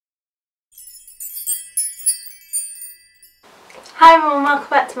Hi everyone,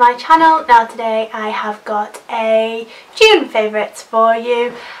 welcome back to my channel. Now today I have got a June favourites for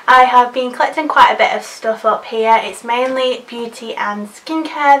you. I have been collecting quite a bit of stuff up here. It's mainly beauty and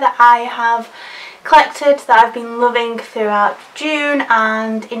skincare that I have collected that I've been loving throughout June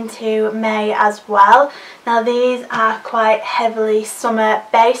and into May as well. Now these are quite heavily summer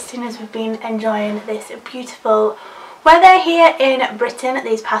based, seeing as we've been enjoying this beautiful weather here in Britain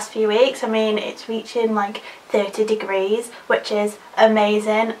these past few weeks. I mean, it's reaching like 30 degrees, which is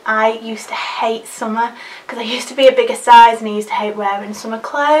amazing. I used to hate summer because I used to be a bigger size and I used to hate wearing summer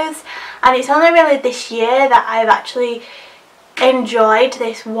clothes, and it's only really this year that I've actually enjoyed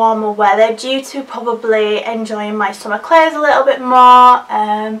this warmer weather due to probably enjoying my summer clothes a little bit more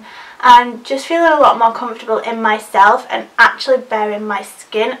and just feeling a lot more comfortable in myself and actually bearing my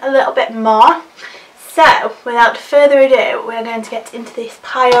skin a little bit more. So, without further ado, we're going to get into this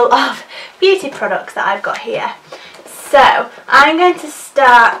pile of beauty products that I've got here. So, I'm going to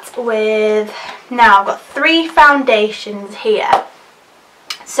start with, now I've got 3 foundations here.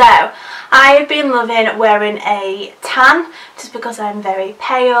 So, I've been loving wearing a tan just because I'm very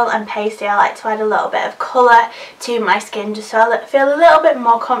pale and pasty. I like to add a little bit of colour to my skin just so I feel a little bit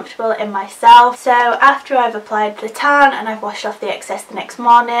more comfortable in myself. So after I've applied the tan and I've washed off the excess the next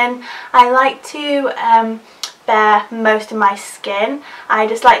morning, I like to bare most of my skin. I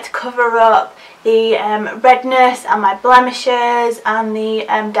just like to cover up the redness and my blemishes and the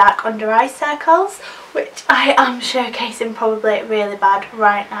dark under eye circles, which I am showcasing probably really bad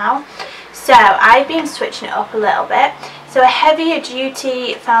right now. So I've been switching it up a little bit. So a heavier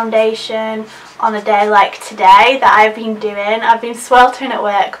duty foundation on a day like today that I've been doing. I've been sweltering at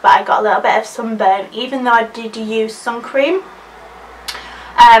work, but I got a little bit of sunburn even though I did use sun cream.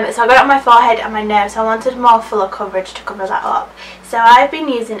 So I got it on my forehead and my nose, so I wanted more fuller coverage to cover that up. So I've been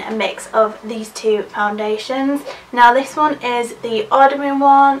using a mix of these 2 foundations. Now this one is the Ordinary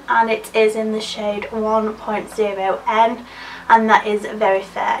one and it is in the shade 1.0N, and that is very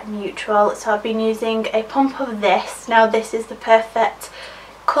fair neutral. So I've been using a pump of this. Now this is the perfect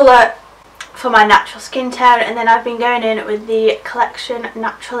colour for my natural skin tone, and then I've been going in with the Collection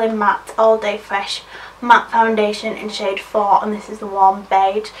Naturally Matte All Day Fresh matte foundation in shade 4, and this is the warm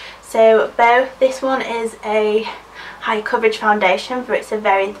beige. So both, this one is a high coverage foundation but it's a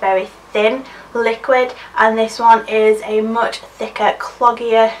very thin liquid, and this one is a much thicker,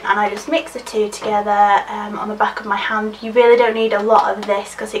 cloggier, and I just mix the 2 together on the back of my hand. You really don't need a lot of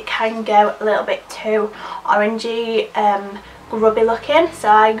this because it can go a little bit too orangey, grubby looking. So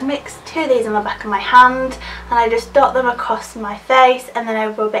I mix 2 of these on the back of my hand and I just dot them across my face, and then I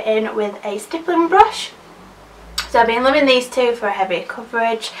rub it in with a stippling brush. So I've been loving these 2 for a heavier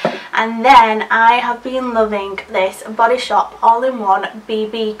coverage, and then I have been loving this Body Shop All-in-One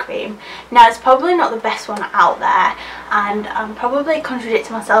BB Cream. Now it's probably not the best one out there, and I'm probably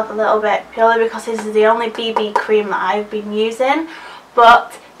contradicting myself a little bit purely because this is the only BB cream that I've been using,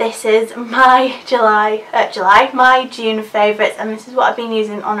 but this is my my June favourites, and this is what I've been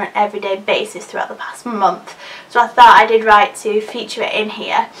using on an everyday basis throughout the past month. So I thought I did right to feature it in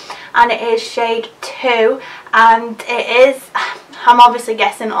here, and it is shade 2, and it is, I'm obviously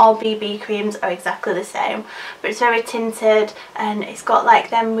guessing all BB creams are exactly the same, but it's very tinted and it's got like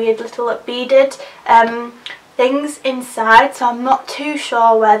them weird little beaded things inside, so I'm not too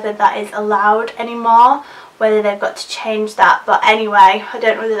sure whether that is allowed anymore, whether they've got to change that. But anyway, I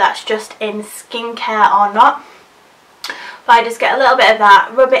don't know whether that's just in skincare or not. But I just get a little bit of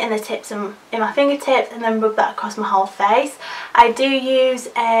that, rub it in the tips and in my fingertips, and then rub that across my whole face. I do use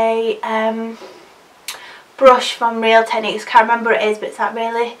a brush from Real Techniques, can't remember what it is, but it's that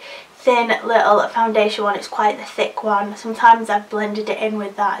really thin little foundation one. It's quite the thick one. Sometimes I've blended it in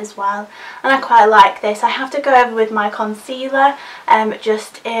with that as well, and I quite like this. I have to go over with my concealer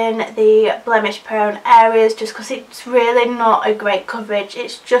just in the blemish prone areas, just because it's really not a great coverage.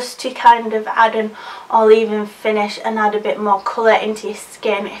 It's just to kind of add an all even finish and add a bit more colour into your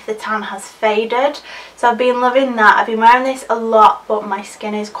skin if the tan has faded. So I've been loving that. I've been wearing this a lot, but my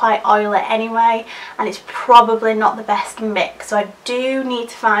skin is quite oily anyway, and it's probably not the best mix, so I do need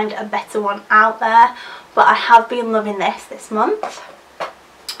to find a better one out there, but I have been loving this month.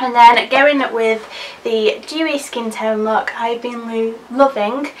 And then going with the dewy skin tone look, I've been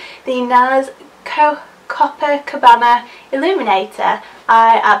loving the NARS Copacabana Illuminator.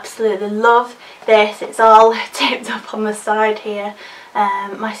 I absolutely love this. It's all taped up on the side here,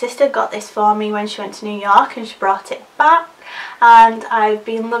 My sister got this for me when she went to New York and she brought it back, and I've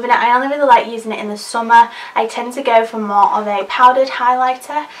been loving it. I only really like using it in the summer. I tend to go for more of a powdered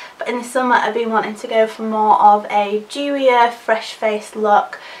highlighter, but in the summer I've been wanting to go for more of a dewier, fresh face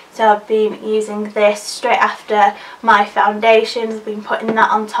look. So I've been using this straight after my foundations, I've been putting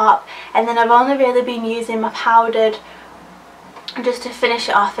that on top, and then I've only really been using my powdered just to finish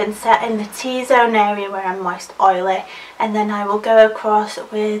it off and set in the T-zone area where I'm most oily, and then I will go across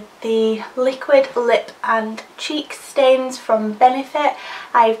with the liquid lip and cheek stains from Benefit.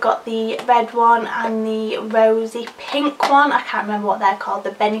 I've got the red one and the rosy pink one, I can't remember what they're called,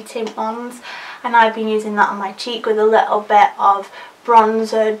 the Benny Tint ones, and I've been using that on my cheek with a little bit of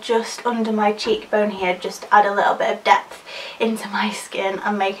bronzer just under my cheekbone here, just to add a little bit of depth into my skin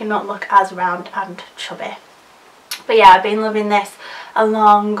and make it not look as round and chubby. But yeah, I've been loving this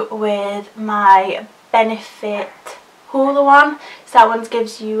along with my Benefit Hoola one. So that one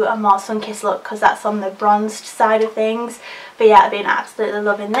gives you a more sun-kissed look because that's on the bronzed side of things. But yeah, I've been absolutely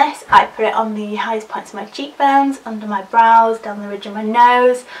loving this. I put it on the highest points of my cheekbones, under my brows, down the ridge of my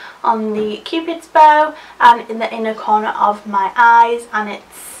nose, on the cupid's bow, and in the inner corner of my eyes, and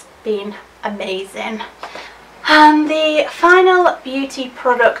it's been amazing. And the final beauty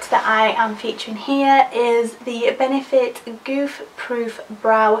product that I am featuring here is the Benefit Goof Proof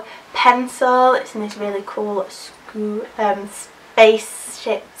Brow Pencil. It's in this really cool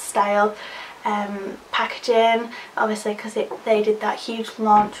spaceship style packaging, obviously because they did that huge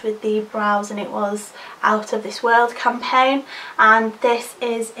launch with the brows and it was Out of This World campaign, and this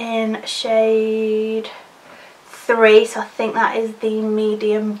is in shade 3, so I think that is the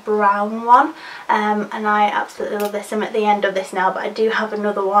medium brown one, and I absolutely love this. I'm at the end of this now, but I do have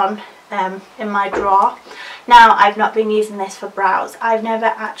another one in my drawer. Now, I've not been using this for brows. I've never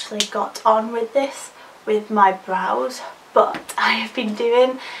actually got on with this with my brows, but I have been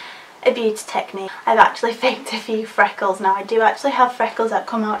doing a beauty technique. I've actually faked a few freckles. Now, I do actually have freckles that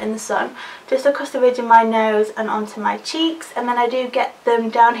come out in the sun just across the ridge of my nose and onto my cheeks, and then I do get them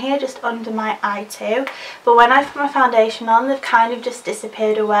down here just under my eye too, but when I put my foundation on they've kind of just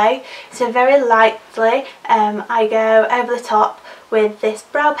disappeared away. So very lightly I go over the top with this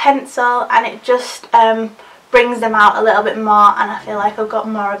brow pencil and it just brings them out a little bit more, and I feel like I've got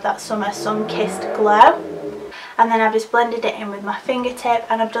more of that summer sun-kissed glow. And then I've just blended it in with my fingertip,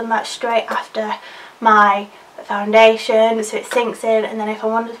 and I've done that straight after my foundation so it sinks in, and then if I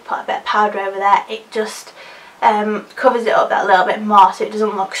wanted to put a bit of powder over there it just covers it up that little bit more so it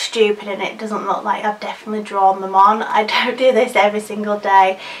doesn't look stupid and it doesn't look like I've definitely drawn them on. I don't do this every single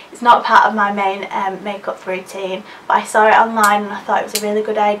day, it's not part of my main makeup routine, but I saw it online and I thought it was a really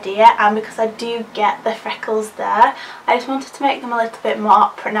good idea, and because I do get the freckles there I just wanted to make them a little bit more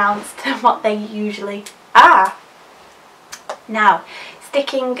pronounced than what they usually are. Now,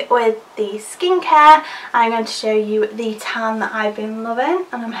 sticking with the skincare, I'm going to show you the tan that I've been loving,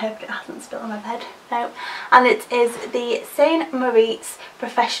 and I'm hoping it hasn't spilled on my bed. No. And it is the St. Moriz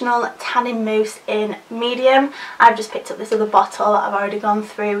Professional Tanning Mousse in medium. I've just picked up this other bottle that I've already gone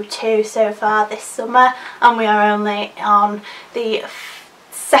through 2 so far this summer, and we are only on the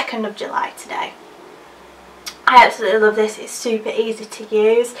 2nd of July today. I absolutely love this, it's super easy to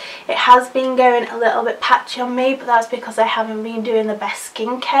use. It has been going a little bit patchy on me, but that's because I haven't been doing the best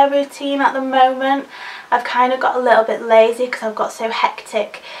skincare routine at the moment. I've kind of got a little bit lazy because I've got so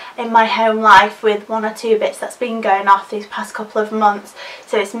hectic in my home life with 1 or 2 bits that's been going off these past couple of months.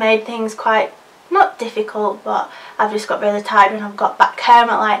 So it's made things quite, not difficult, but I've just got really tired when I've got back home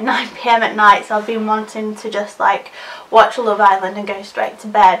at like 9 PM at night, so I've been wanting to just like watch Love Island and go straight to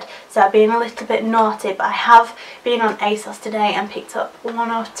bed. So I've been a little bit naughty, but I have been on ASOS today and picked up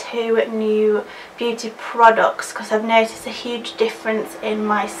 1 or 2 new beauty products because I've noticed a huge difference in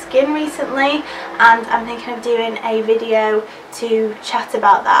my skin recently, and I'm thinking of doing a video to chat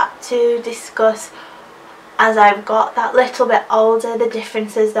about that, to discuss as I've got that little bit older the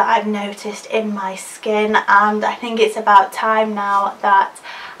differences that I've noticed in my skin, and I think it's about time now that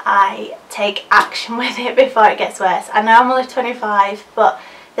I take action with it before it gets worse. I know I'm only 25, but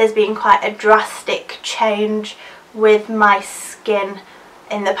there's been quite a drastic change with my skin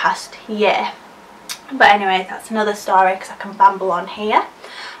in the past year. But anyway, that's another story because I can babble on here.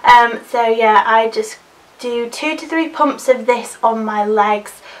 So yeah, I just do 2 to 3 pumps of this on my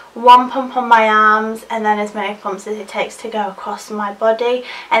legs, 1 pump on my arms, and then as many pumps as it takes to go across my body,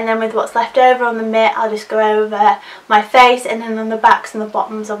 and then with what's left over on the mitt I'll just go over my face and then on the backs and the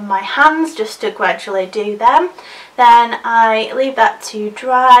bottoms of my hands just to gradually do them. Then I leave that to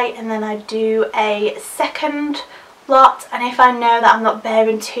dry, and then I do a second lot, and if I know that I'm not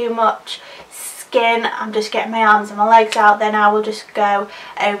bearing too much skin, I'm just getting my arms and my legs out, then I will just go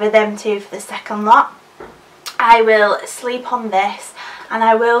over them two for the second lot. I will sleep on this, and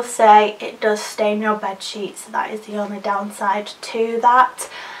I will say it does stain your bed sheets, so that is the only downside to that.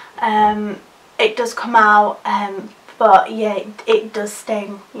 It does come out, but yeah, it does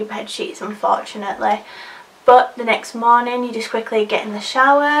stain your bed sheets, unfortunately. But the next morning you just quickly get in the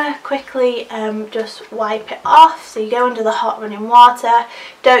shower, quickly just wipe it off. So you go under the hot running water,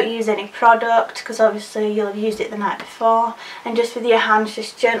 don't use any product because obviously you'll have used it the night before, and just with your hands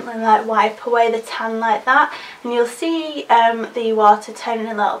just gently like wipe away the tan like that, and you'll see the water turning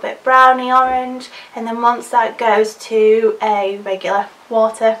a little bit browny orange, and then once that goes to a regular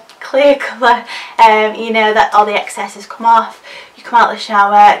water clear colour, you know that all the excess has come off. You come out of the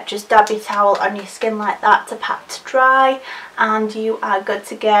shower, just dab your towel on your skin like that to pat to dry, and you are good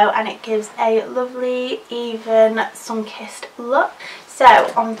to go, and it gives a lovely even sun-kissed look. So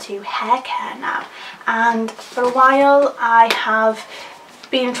on to hair care now, and for a while I have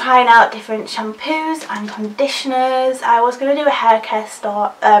been trying out different shampoos and conditioners. I was going to do a hair care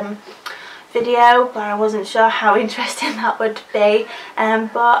store video, but I wasn't sure how interesting that would be,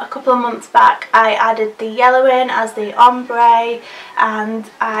 but a couple of months back I added the yellow in as the ombre,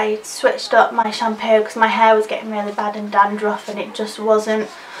 and I switched up my shampoo because my hair was getting really bad and dandruff, and it just wasn't,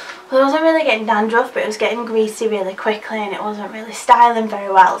 well, it wasn't really getting dandruff, but it was getting greasy really quickly, and it wasn't really styling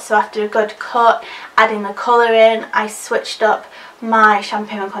very well. So after a good cut, adding the colour in, I switched up my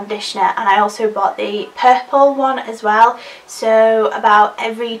shampoo and conditioner, and I also bought the purple one as well. So about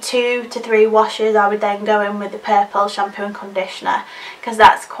every 2 to 3 washes I would then go in with the purple shampoo and conditioner, because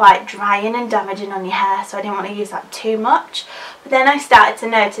that's quite drying and damaging on your hair, so I didn't want to use that too much. But then I started to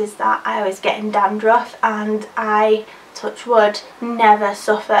notice that I was getting dandruff, and I, touch wood, never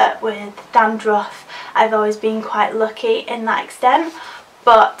suffer with dandruff. I've always been quite lucky in that extent.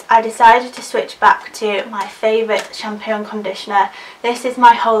 But I decided to switch back to my favourite shampoo and conditioner. This is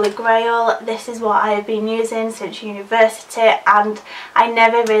my holy grail. This is what I have been using since university, and I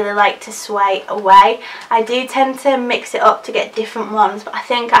never really like to sway away. I do tend to mix it up to get different ones, but I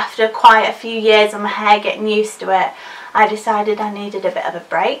think after quite a few years of my hair getting used to it, I decided I needed a bit of a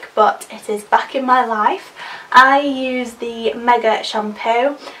break, but it is back in my life. I use the Mega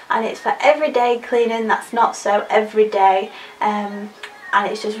shampoo, and it's for everyday cleaning that's not so everyday. And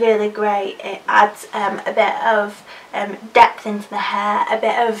it's just really great. It adds a bit of depth into the hair, a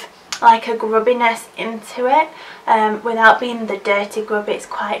bit of like a grubbiness into it, without being the dirty grub. It's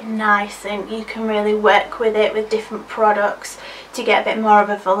quite nice, and you can really work with it with different products to get a bit more of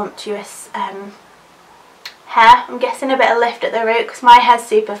a voluptuous hair. I'm guessing a bit of lift at the root because my hair's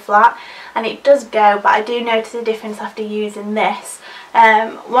super flat, and it does go, but I do notice a difference after using this.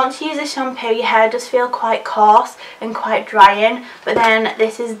 Once you use a shampoo, your hair does feel quite coarse and quite drying, but then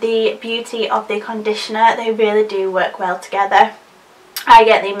this is the beauty of the conditioner. They really do work well together. I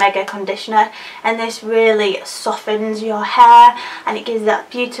get the Mega conditioner, and this really softens your hair, and it gives that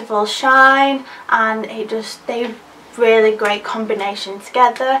beautiful shine, and they really great combination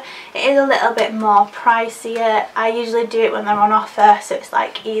together. It is a little bit more pricier. I usually do it when they're on offer, so it's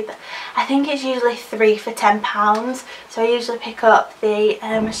like either, I think it's usually 3 for £10, so I usually pick up the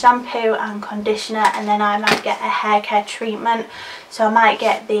shampoo and conditioner, and then I might get a hair care treatment. So I might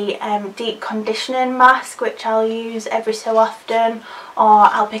get the deep conditioning mask, which I'll use every so often,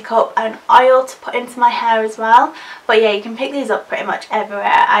 or I'll pick up an oil to put into my hair as well. But yeah, you can pick these up pretty much everywhere.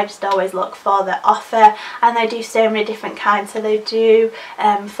 I just always look for the offer, and they do so many different kinds. So they do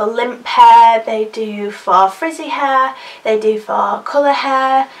for limp hair, they do for frizzy hair, they do for colour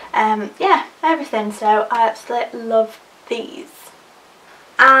hair, yeah, everything. So I absolutely love these.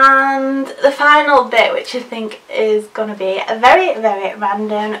 And the final bit, which I think is going to be very, very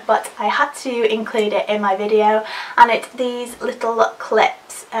random, but I had to include it in my video, and it's these little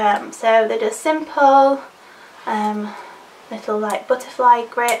clips. So they're just simple little like butterfly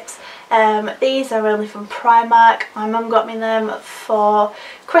grips. These are only from Primark. My mum got me them for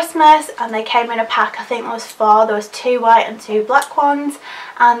Christmas, and they came in a pack. I think there was 4. There was 2 white and 2 black ones,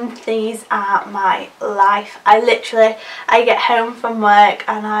 and these are my life. I get home from work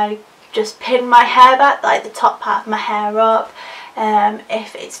and I just pin my hair back, like the top part of my hair up.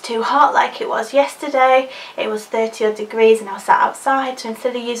 If it's too hot, like it was yesterday, it was 30 odd degrees and I was sat outside, so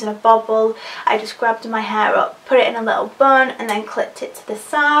instead of using a bobble, I just grabbed my hair up, put it in a little bun, and then clipped it to the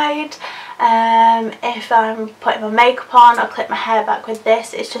side. If I'm putting my makeup on, I'll clip my hair back with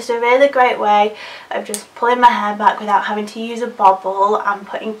this. It's just a really great way of just pulling my hair back without having to use a bobble and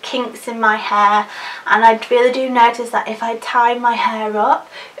putting kinks in my hair. And I really do notice that if I tie my hair up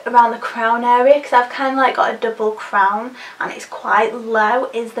around the crown area, because I've kind of like got a double crown and it's quite low,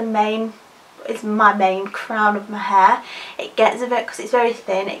 is the main is my main crown of my hair. It gets a bit, because it's very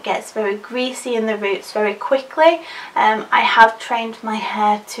thin, it gets very greasy in the roots very quickly. I have trained my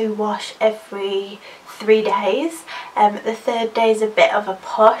hair to wash every 3 days. The third day is a bit of a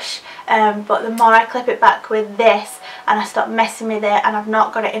push, but the more I clip it back with this and I stop messing with it and I've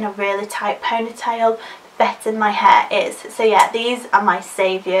not got it in a really tight ponytail, the better my hair is. So yeah, these are my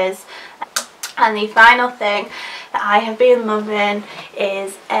saviours. And the final thing that I have been loving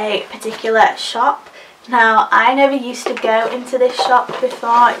is a particular shop. Now, I never used to go into this shop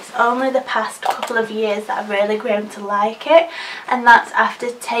before. It's only the past couple of years that I've really grown to like it, and that's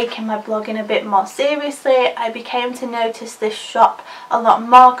after taking my blogging a bit more seriously. I became to notice this shop a lot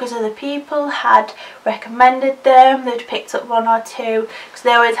more because other people had recommended them. They'd picked up one or two, because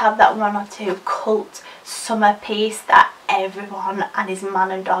they always have that one or two cult summer piece that everyone and his man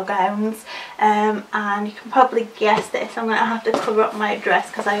and dog owns. And you can probably guess this. I'm going to have to cover up my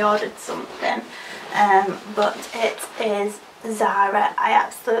address because I ordered something. But it is Zara. I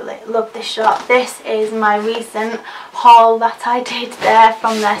absolutely love this shop. This is my recent haul that I did there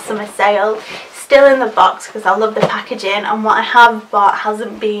from their summer sale. Still in the box because I love the packaging, and what I have bought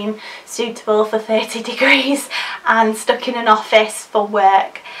hasn't been suitable for 30 degrees and stuck in an office for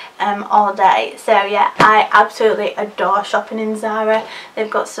work all day. So yeah, I absolutely adore shopping in Zara. They've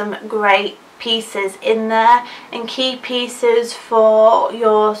got some great pieces in there and key pieces for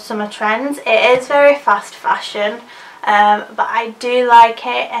your summer trends. It is very fast fashion, but I do like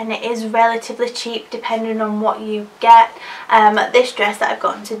it, and it is relatively cheap depending on what you get. This dress that I've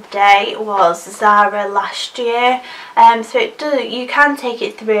gotten today was Zara last year, so you can take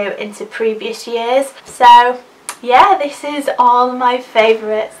it through into previous years. So yeah, this is all my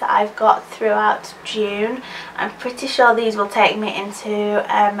favourites that I've got throughout June. I'm pretty sure these will take me into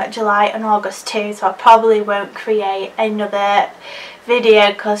July and August too, so I probably won't create another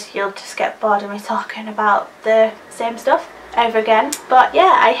video because you'll just get bored of me talking about the same stuff over again. But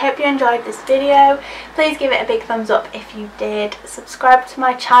yeah, I hope you enjoyed this video. Please give it a big thumbs up if you did. Subscribe to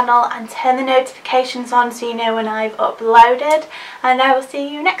my channel and turn the notifications on so you know when I've uploaded, and I will see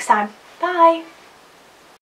you next time. Bye!